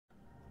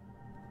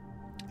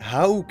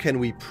How can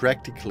we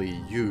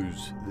practically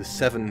use the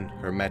 7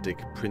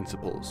 Hermetic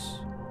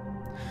principles?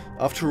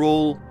 After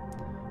all,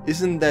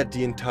 isn't that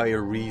the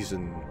entire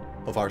reason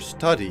of our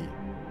study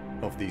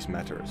of these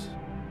matters?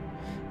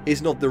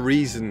 Is not the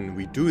reason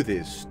we do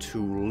this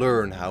to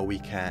learn how we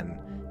can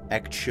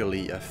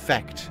actually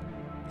affect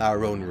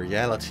our own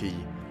reality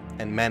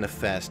and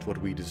manifest what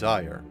we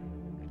desire?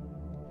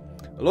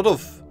 A lot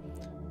of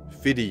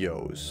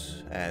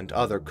videos and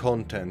other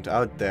content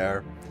out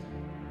there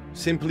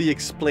simply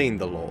explain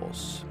the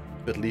laws,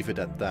 but leave it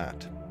at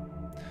that.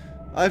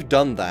 I've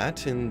done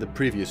that in the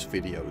previous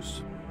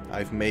videos.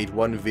 I've made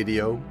one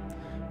video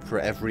for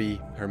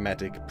every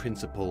Hermetic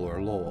principle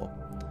or law.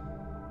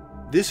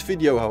 This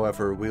video,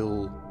 however,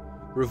 will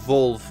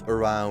revolve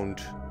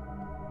around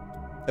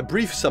a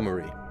brief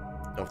summary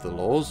of the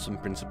laws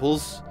and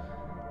principles,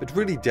 but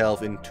really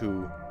delve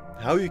into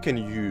how you can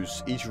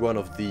use each one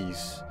of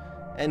these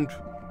and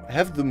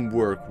have them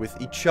work with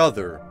each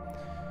other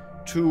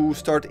to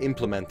start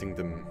implementing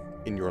them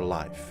in your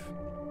life.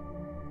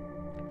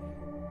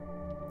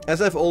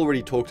 As I've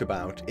already talked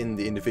about in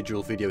the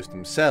individual videos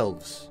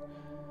themselves,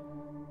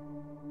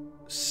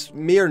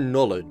 mere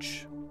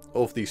knowledge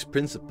of these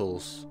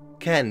principles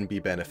can be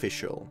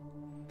beneficial.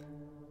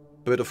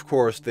 But of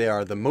course they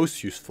are the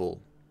most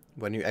useful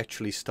when you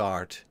actually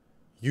start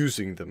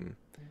using them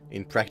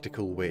in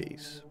practical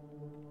ways.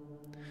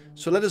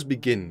 So let us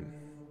begin.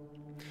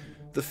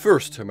 The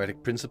first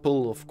Hermetic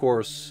principle, of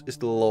course, is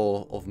the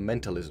law of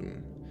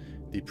mentalism,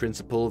 the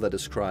principle that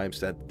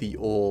describes that the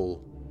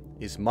all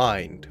is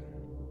mind.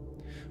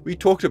 We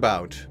talked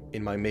about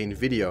in my main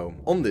video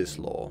on this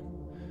law,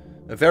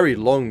 a very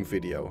long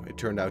video it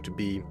turned out to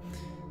be,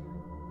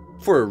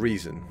 for a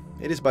reason.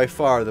 It is by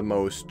far the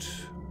most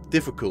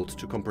difficult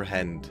to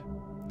comprehend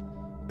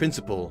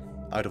principle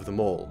out of them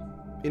all,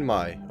 in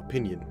my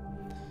opinion.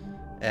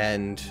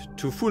 And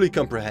to fully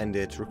comprehend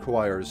it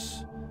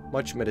requires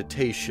much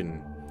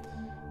meditation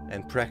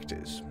and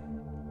practice.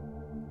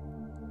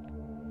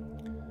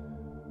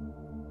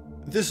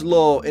 This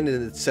law in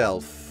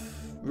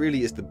itself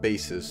really is the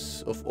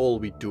basis of all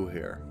we do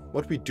here.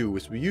 What we do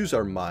is we use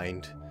our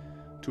mind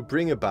to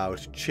bring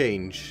about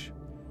change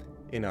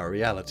in our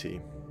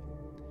reality.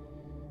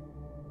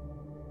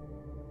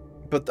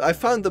 But I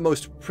found the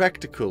most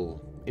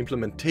practical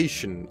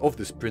implementation of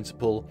this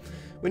principle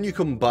when you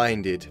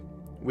combined it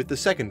with the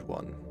second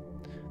one,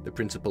 the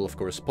principle of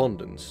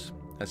correspondence,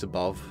 as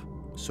above,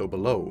 so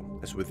below,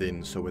 as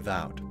within, so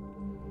without.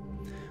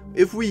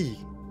 If we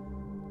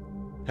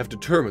have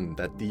determined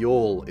that the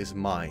all is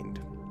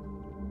mind,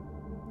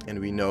 and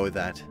we know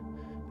that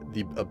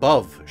the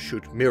above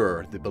should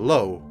mirror the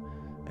below,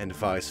 and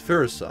vice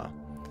versa,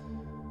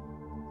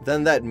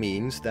 then that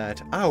means that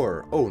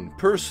our own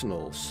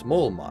personal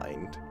small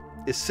mind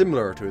is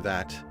similar to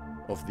that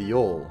of the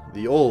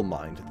all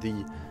mind,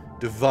 the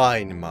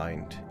divine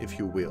mind, if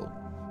you will.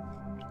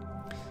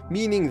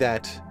 Meaning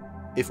that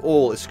if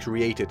all is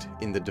created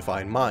in the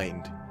divine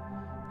mind,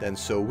 then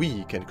so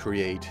we can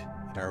create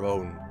in our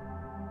own,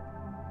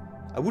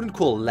 I wouldn't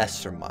call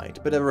lesser mind,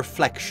 but a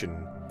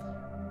reflection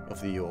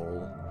of the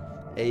all,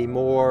 a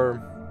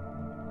more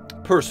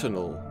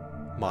personal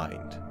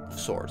mind of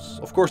sorts.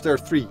 Of course there are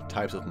 3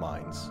 types of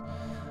minds.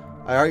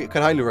 I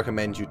can highly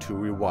recommend you to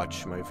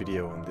rewatch my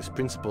video on this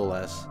principle,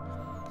 as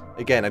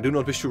again I do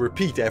not wish to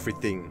repeat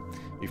everything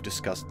we've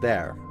discussed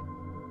there.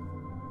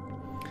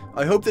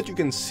 I hope that you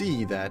can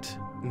see that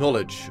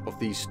knowledge of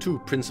these 2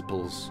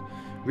 principles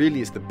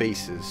really is the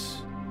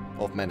basis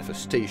of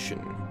manifestation,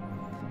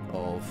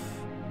 of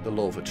the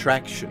law of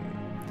attraction,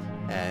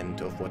 and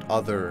of what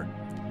other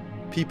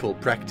people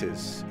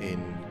practice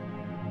in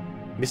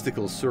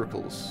mystical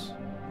circles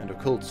and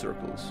occult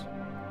circles.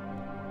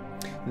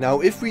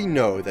 Now, if we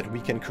know that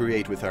we can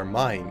create with our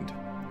mind,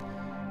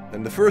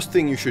 then the first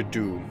thing you should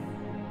do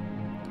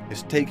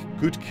is take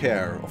good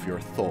care of your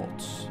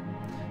thoughts,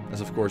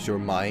 as of course your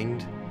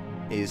mind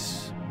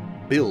is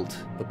built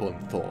upon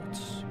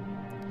thoughts.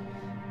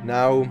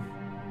 Now,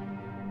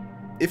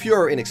 if you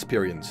are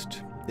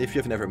inexperienced, if you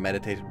have never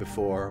meditated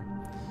before,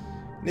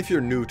 and if you're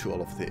new to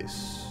all of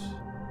this,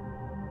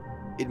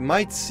 it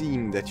might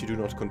seem that you do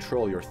not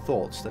control your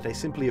thoughts, that they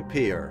simply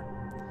appear.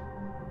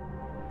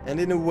 And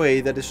in a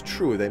way that is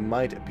true, they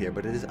might appear,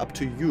 but it is up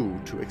to you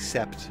to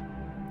accept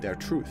their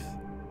truth.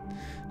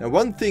 Now,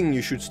 one thing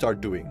you should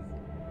start doing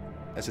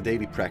as a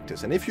daily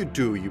practice, and if you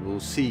do, you will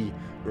see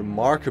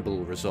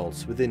remarkable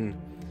results within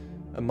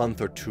a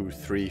month or 2,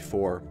 3,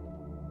 4.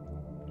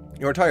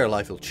 Your entire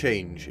life will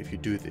change if you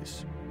do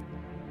this.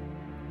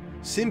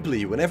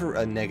 Simply, whenever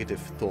a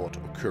negative thought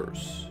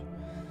occurs,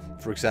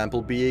 for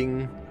example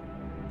being,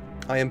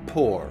 I am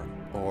poor,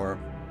 or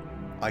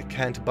I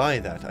can't buy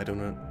that, I do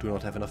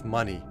not have enough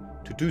money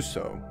to do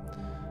so,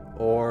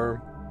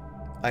 or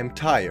I'm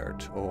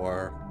tired,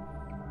 or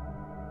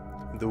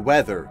the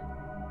weather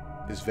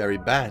is very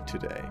bad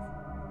today.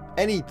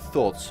 Any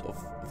thoughts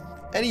of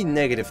any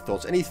negative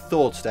thoughts, any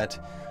thoughts that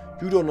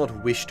you do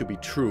not wish to be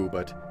true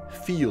but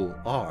feel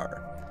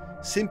are,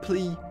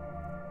 simply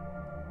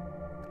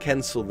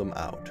cancel them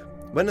out.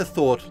 When a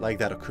thought like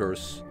that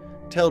occurs,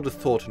 Tell the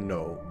thought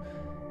no.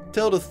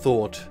 Tell the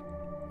thought,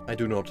 I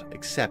do not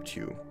accept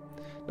you.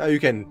 Now you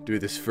can do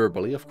this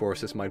verbally, of course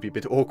this might be a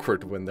bit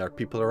awkward when there are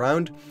people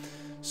around.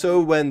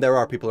 So when there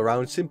are people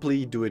around,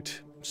 simply do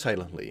it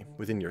silently,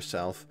 within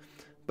yourself.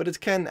 But it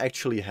can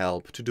actually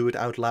help to do it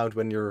out loud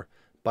when you're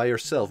by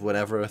yourself.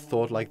 Whenever a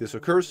thought like this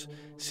occurs,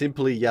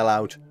 simply yell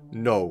out,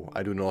 no,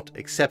 I do not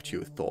accept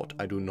you, thought.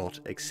 I do not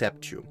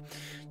accept you.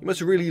 You must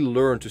really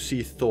learn to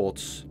see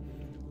thoughts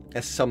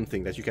as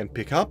something that you can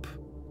pick up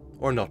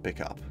or not pick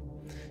up.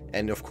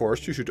 And of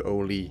course, you should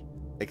only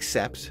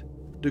accept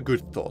the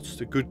good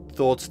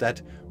thoughts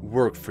that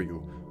work for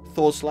you.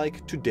 Thoughts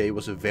like, today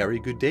was a very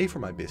good day for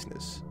my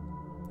business.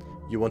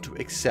 You want to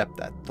accept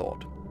that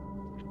thought.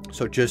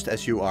 So just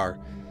as you are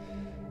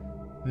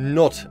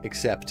not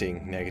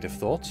accepting negative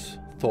thoughts,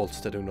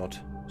 thoughts that do not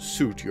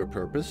suit your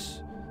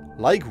purpose,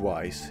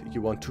 likewise,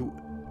 you want to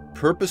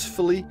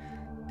purposefully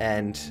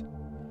and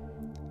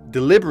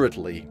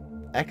deliberately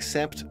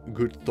accept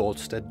good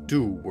thoughts that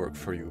do work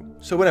for you.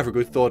 So whenever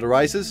good thought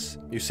arises,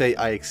 you say,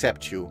 I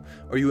accept you,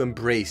 or you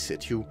embrace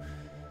it. You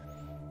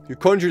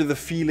conjure the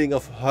feeling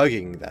of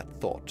hugging that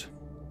thought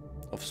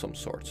of some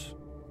sort.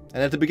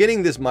 And at the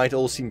beginning, this might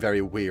all seem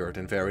very weird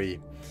and very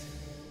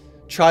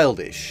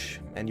childish,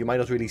 and you might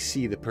not really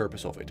see the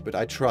purpose of it, but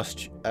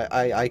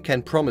I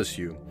can promise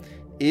you,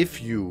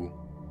 if you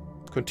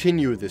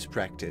continue this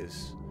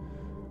practice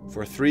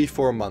for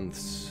 3-4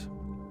 months,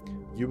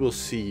 you will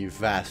see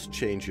vast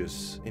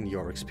changes in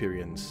your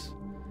experience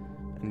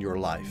and your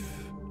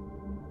life.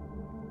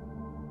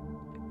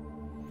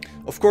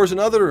 Of course,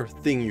 another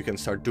thing you can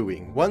start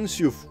doing, once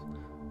you've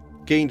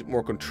gained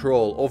more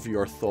control of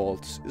your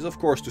thoughts, is of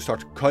course to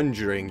start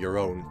conjuring your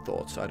own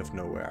thoughts out of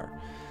nowhere.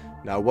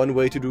 Now, one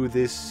way to do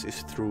this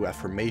is through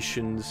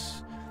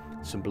affirmations,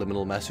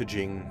 subliminal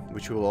messaging,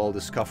 which we'll all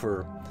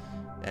discover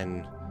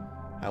and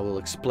I will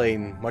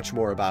explain much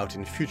more about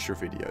in future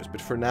videos.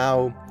 But for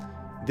now,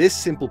 this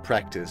simple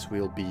practice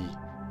will be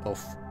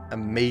of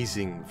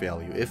amazing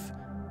value. If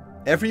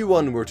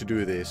everyone were to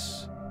do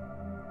this,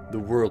 the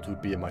world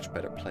would be a much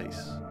better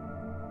place.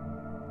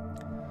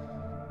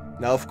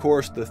 Now, of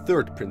course, the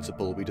third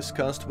principle we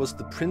discussed was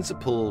the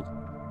principle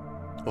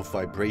of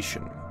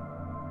vibration.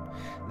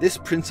 This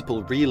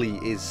principle really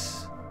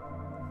is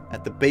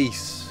at the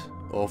base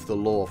of the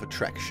law of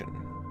attraction.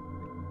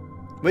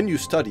 When you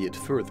study it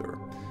further,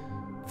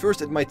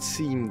 first it might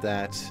seem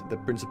that the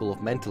principle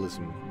of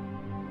mentalism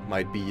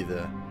might be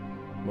the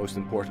most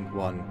important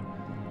one,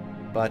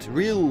 but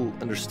real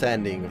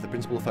understanding of the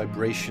principle of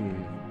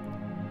vibration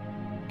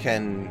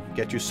can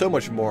get you so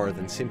much more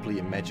than simply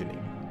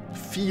imagining.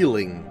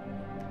 Feeling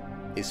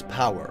is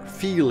power.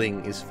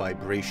 Feeling is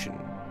vibration.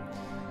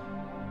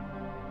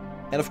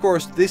 And of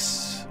course,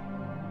 this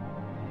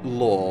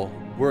law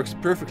works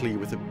perfectly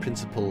with the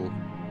principle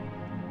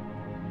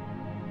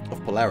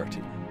of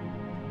polarity.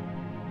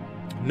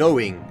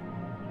 Knowing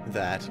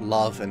that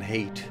love and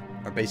hate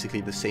are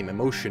basically the same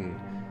emotion,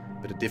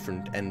 but at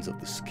different ends of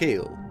the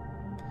scale.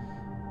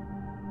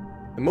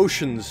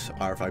 Emotions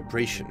are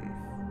vibration.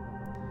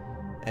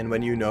 And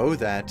when you know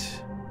that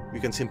you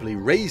can simply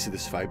raise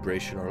this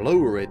vibration or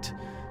lower it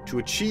to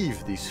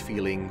achieve these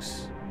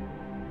feelings,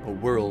 a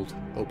world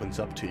opens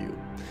up to you.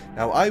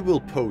 Now, I will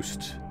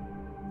post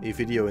a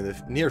video in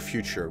the near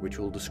future which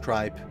will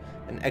describe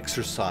an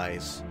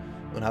exercise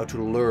on how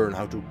to learn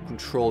how to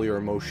control your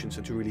emotions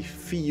and to really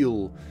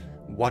feel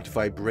what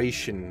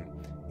vibration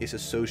is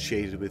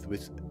associated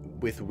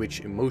with which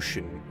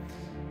emotion.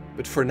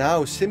 But for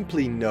now,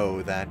 simply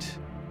know that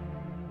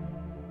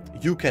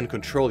you can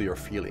control your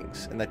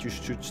feelings and that you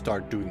should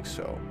start doing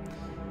so.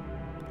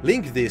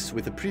 Link this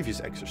with the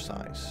previous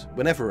exercise.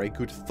 Whenever a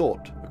good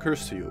thought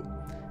occurs to you,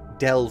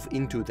 delve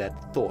into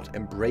that thought,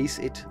 embrace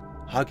it,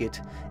 hug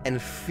it,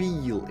 and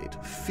feel it.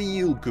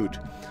 Feel good.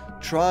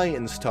 Try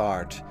and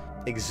start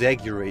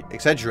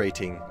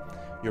exaggerating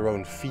your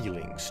own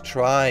feelings.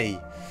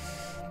 Try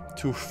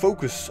to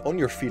focus on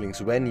your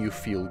feelings when you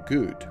feel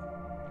good,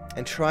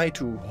 and try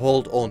to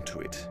hold on to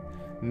it.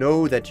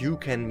 Know that you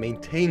can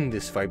maintain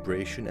this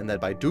vibration, and that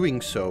by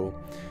doing so,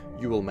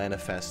 you will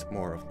manifest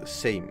more of the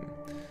same.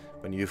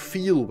 When you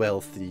feel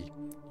wealthy,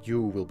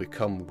 you will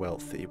become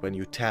wealthy. When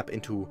you tap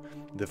into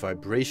the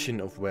vibration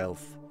of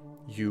wealth,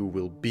 you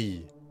will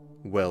be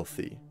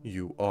wealthy.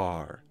 You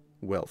are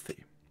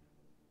wealthy.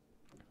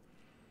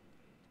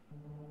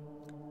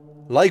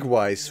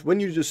 Likewise, when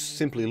you just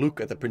simply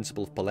look at the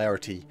principle of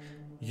polarity,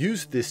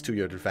 use this to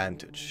your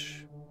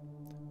advantage.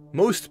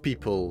 Most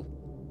people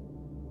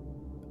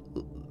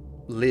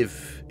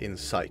live in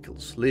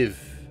cycles, live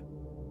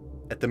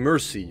at the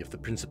mercy of the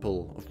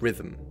principle of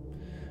rhythm.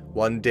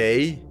 One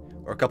day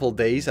or a couple of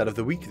days out of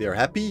the week they're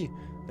happy,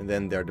 and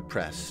then they're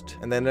depressed,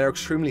 and then they're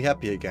extremely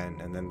happy again,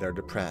 and then they're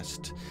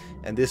depressed,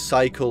 and this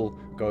cycle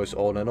goes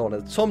on and on.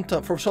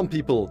 And for some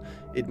people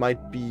it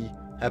might be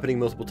happening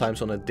multiple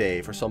times on a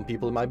day. For some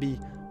people it might be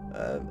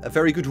a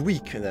very good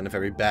week and then a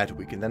very bad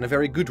week, and then a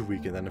very good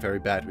week and then a very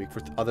bad week.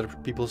 For other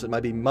people it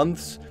might be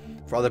months,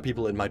 for other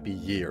people it might be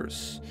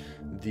years.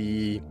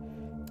 The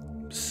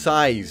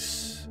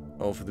size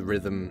of the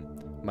rhythm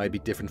Might be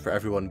different for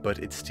everyone, but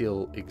it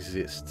still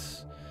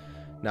exists.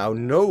 Now,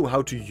 know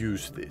how to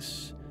use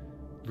this.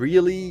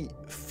 Really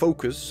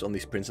focus on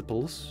these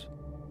principles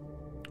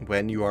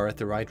when you are at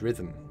the right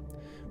rhythm.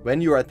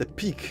 When you are at the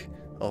peak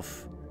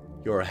of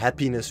your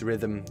happiness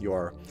rhythm,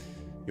 your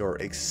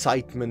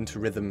excitement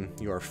rhythm,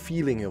 your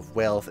feeling of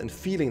wealth and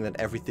feeling that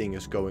everything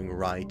is going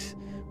right.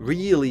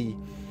 Really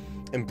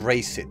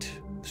embrace it.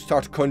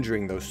 Start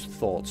conjuring those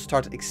thoughts.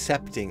 Start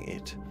accepting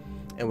it.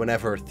 And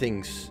whenever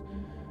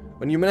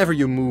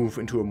you move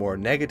into a more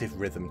negative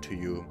rhythm to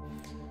you,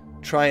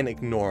 try and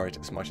ignore it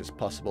as much as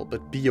possible,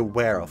 but be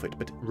aware of it,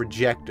 but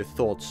reject the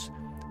thoughts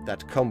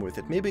that come with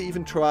it. Maybe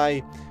even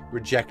try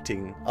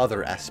rejecting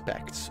other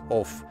aspects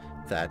of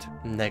that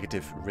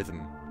negative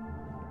rhythm.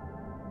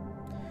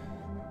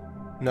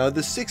 Now,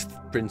 the sixth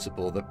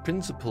principle, the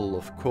principle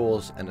of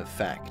cause and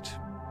effect.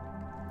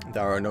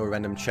 There are no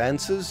random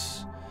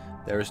chances.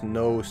 There is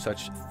no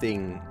such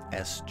thing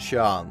as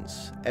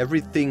chance.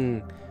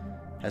 Everything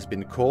has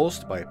been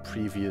caused by a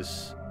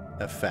previous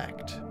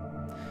effect.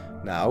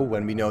 Now,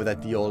 when we know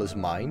that the all is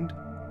mind,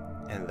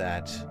 and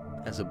that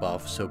as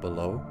above, so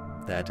below,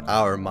 that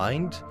our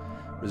mind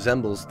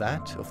resembles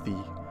that of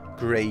the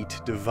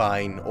great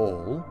divine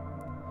all,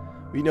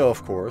 we know,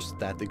 of course,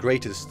 that the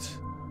greatest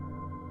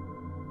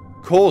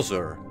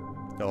causer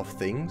of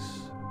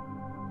things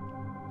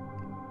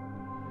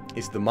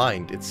is the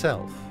mind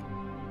itself.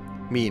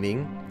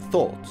 Meaning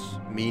thoughts,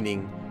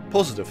 meaning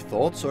positive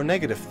thoughts or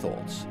negative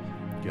thoughts.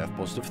 If you have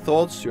positive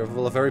thoughts, you will have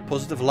a very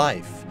positive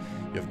life.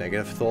 You have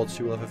negative thoughts,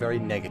 you will have a very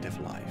negative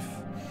life.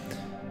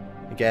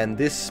 Again,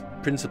 this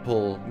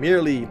principle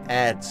merely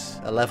adds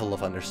a level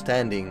of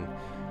understanding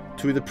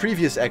to the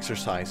previous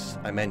exercise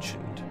I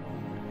mentioned.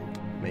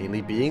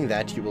 Mainly being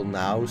that you will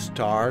now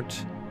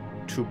start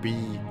to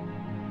be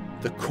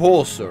the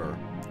causer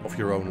of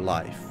your own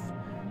life.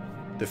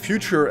 The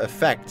future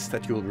effects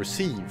that you will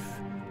receive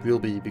will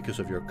be because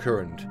of your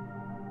current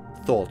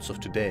thoughts of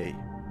today.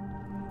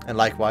 And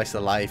likewise,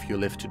 the life you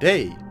live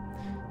today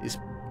is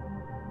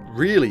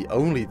really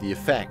only the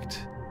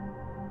effect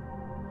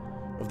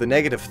of the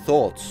negative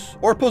thoughts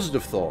or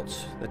positive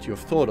thoughts that you have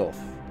thought of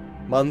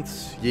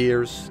months,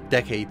 years,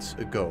 decades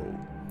ago.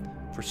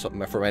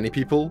 For many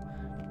people,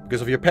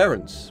 because of your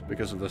parents,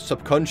 because of the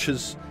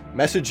subconscious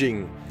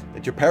messaging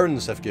that your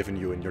parents have given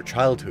you in your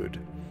childhood.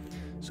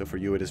 So for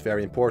you, it is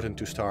very important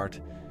to start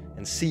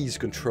and seize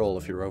control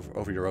of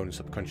over your own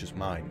subconscious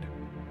mind.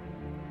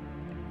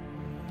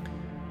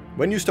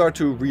 When you start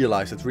to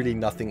realize that really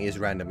nothing is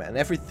random and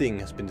everything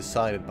has been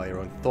decided by your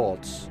own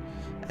thoughts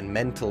and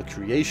mental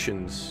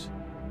creations,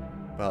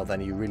 well,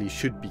 then you really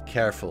should be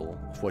careful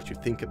of what you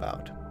think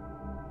about.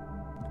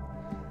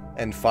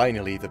 And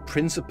finally, the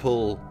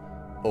principle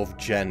of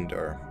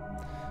gender.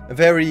 A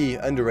very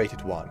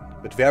underrated one,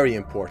 but very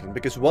important,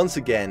 because once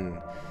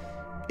again,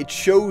 it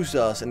shows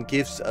us and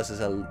gives us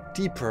a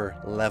deeper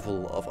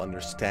level of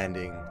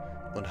understanding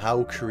on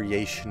how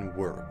creation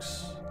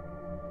works.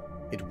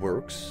 It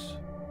works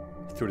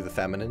through the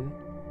feminine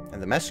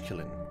and the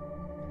masculine.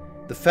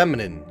 The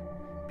feminine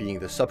being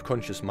the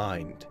subconscious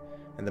mind,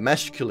 and the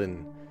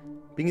masculine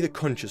being the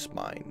conscious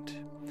mind.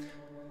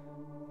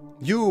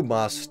 You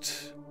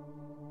must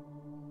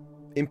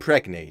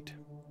impregnate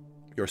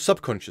your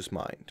subconscious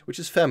mind, which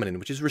is feminine,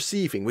 which is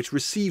receiving, which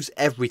receives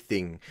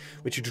everything,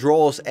 which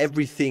draws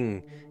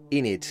everything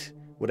in it,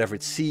 whatever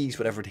it sees,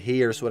 whatever it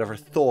hears, whatever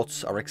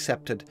thoughts are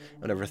accepted,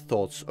 and whatever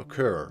thoughts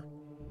occur.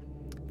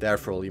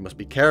 Therefore, you must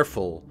be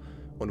careful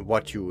on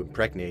what you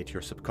impregnate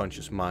your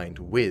subconscious mind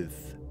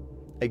with.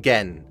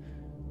 Again,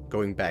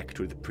 going back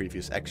to the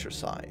previous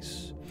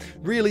exercise.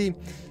 Really,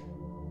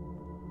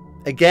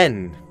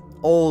 again,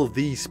 all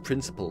these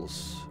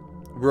principles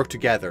work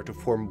together to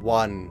form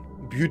one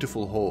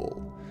beautiful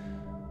whole.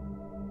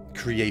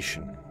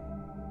 Creation.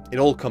 It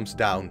all comes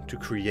down to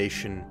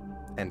creation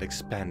and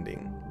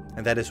expanding.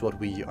 And that is what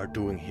we are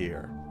doing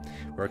here.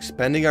 We're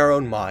expanding our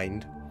own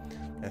mind,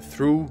 and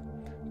through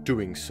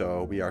doing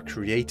so, we are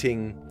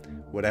creating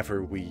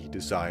whatever we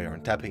desire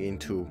and tapping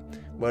into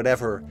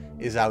whatever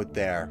is out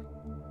there,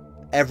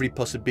 every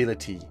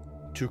possibility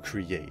to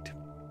create.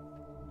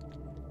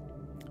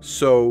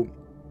 So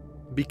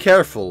be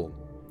careful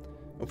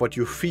of what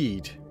you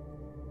feed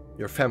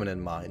your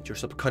feminine mind, your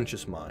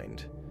subconscious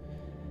mind,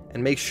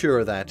 and make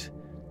sure that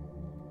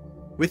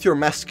with your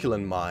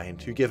masculine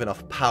mind you give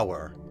enough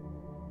power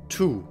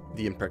to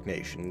the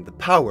impregnation. The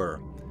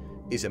power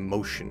is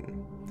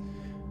emotion.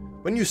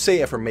 When you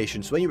say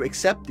affirmations, when you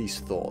accept these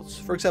thoughts,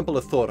 for example,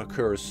 a thought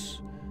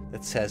occurs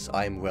that says,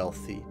 I am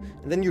wealthy,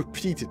 and then you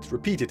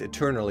repeat it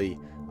eternally,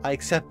 I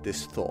accept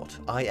this thought,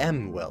 I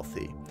am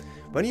wealthy.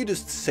 When you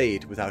just say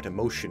it without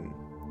emotion,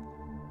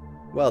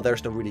 well,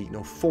 there's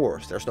no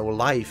force, there's no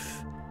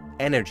life,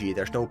 energy,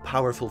 there's no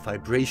powerful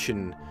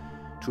vibration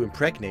to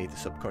impregnate the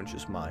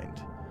subconscious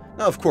mind.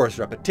 Now, of course,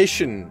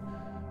 repetition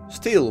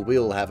still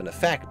will have an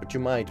effect, but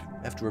you might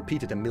have to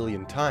repeat it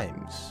 1,000,000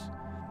 times.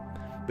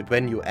 But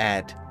when you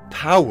add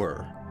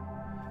power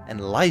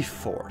and life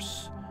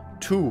force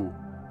to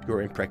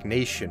your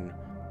impregnation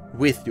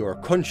with your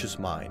conscious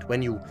mind,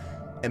 when you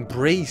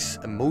embrace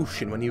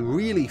emotion, when you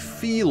really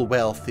feel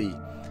wealthy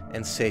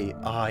and say,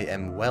 I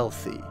am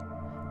wealthy,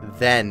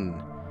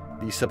 then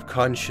the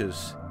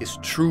subconscious is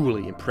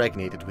truly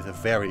impregnated with a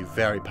very,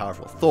 very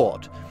powerful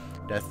thought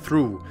that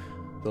through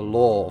the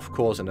law of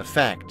cause and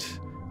effect,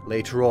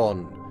 later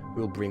on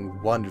will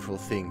bring wonderful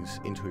things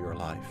into your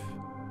life.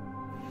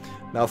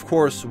 Now, of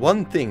course,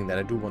 one thing that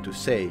I do want to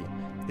say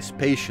is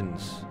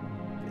patience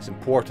is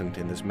important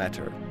in this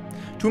matter.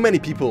 Too many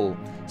people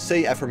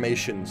say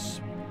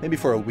affirmations, maybe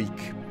for a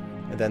week,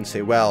 and then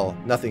say, well,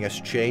 nothing has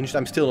changed,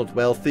 I'm still not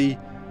wealthy,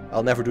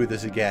 I'll never do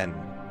this again.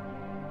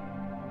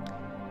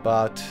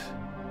 But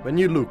when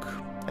you look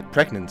at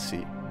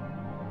pregnancy,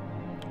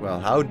 well,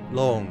 how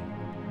long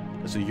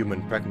does a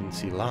human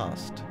pregnancy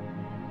last?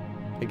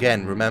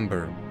 Again,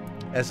 remember,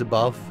 as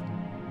above,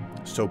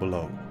 so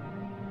below.